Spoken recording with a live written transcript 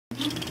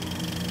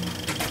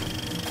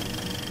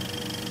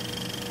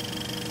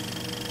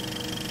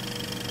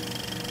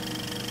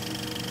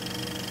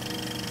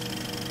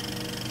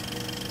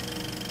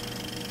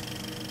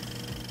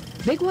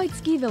Big White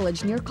Ski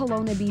Village near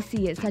Kelowna,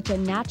 BC is such a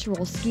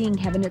natural skiing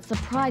heaven it's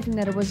surprising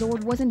that a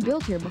resort wasn't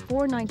built here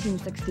before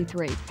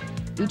 1963.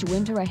 Each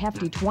winter, a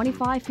hefty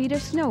 25 feet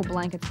of snow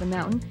blankets the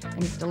mountain,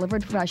 and it's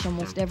delivered fresh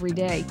almost every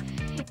day.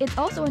 It's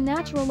also a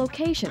natural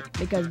location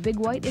because Big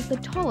White is the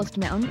tallest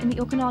mountain in the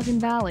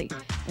Okanagan Valley,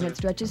 and it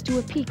stretches to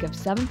a peak of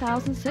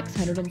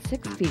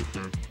 7,606 feet.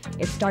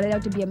 It started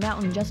out to be a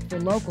mountain just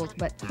for locals,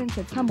 but since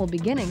its humble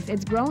beginnings,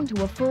 it's grown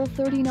to a full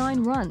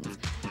 39 runs.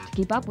 To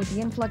keep up with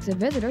the influx of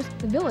visitors,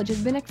 the village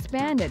has been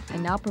expanded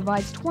and now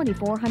provides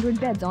 2,400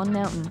 beds on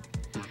mountain.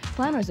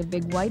 Planners of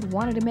Big White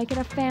wanted to make it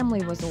a family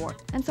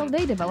resort, and so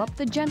they developed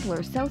the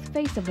gentler south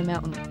face of the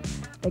mountain.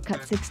 They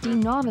cut 16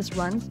 novice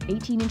runs,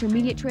 18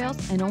 intermediate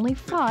trails, and only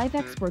 5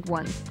 expert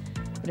ones.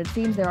 But it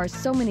seems there are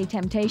so many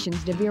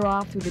temptations to veer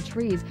off through the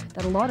trees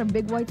that a lot of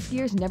Big White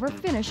skiers never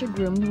finish a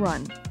groomed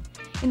run.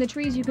 In the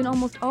trees you can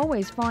almost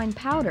always find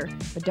powder,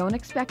 but don't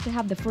expect to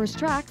have the first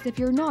tracks if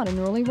you're not an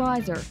early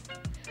riser.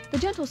 The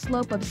gentle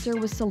slope of Sir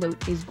with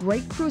Salute is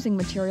great cruising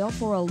material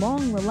for a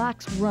long,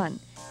 relaxed run.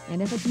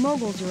 And if it's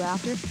moguls you're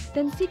after,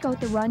 then seek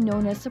out the run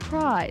known as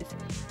Surprise.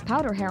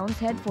 Powder hounds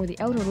head for the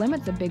outer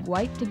limits of Big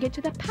White to get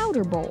to the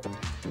Powder Bowl.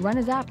 The run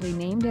is aptly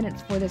named, and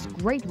it's for this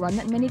great run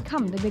that many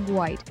come to Big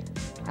White.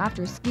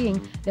 After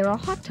skiing, there are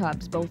hot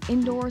tubs, both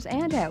indoors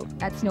and out,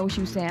 at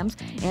Snowshoe Sam's,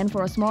 and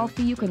for a small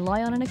fee you can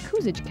lie on an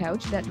acoustic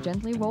couch that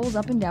gently rolls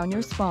up and down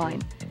your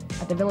spine.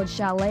 At the village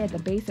chalet at the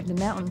base of the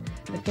mountain,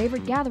 the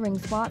favorite gathering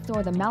spots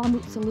are the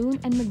Malamute Saloon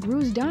and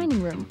McGrew's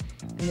Dining Room.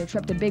 And your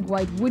trip to Big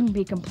White wouldn't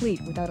be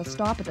complete without a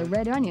stop at the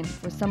Red Onion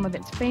for some of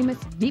its famous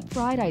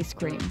deep-fried ice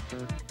cream.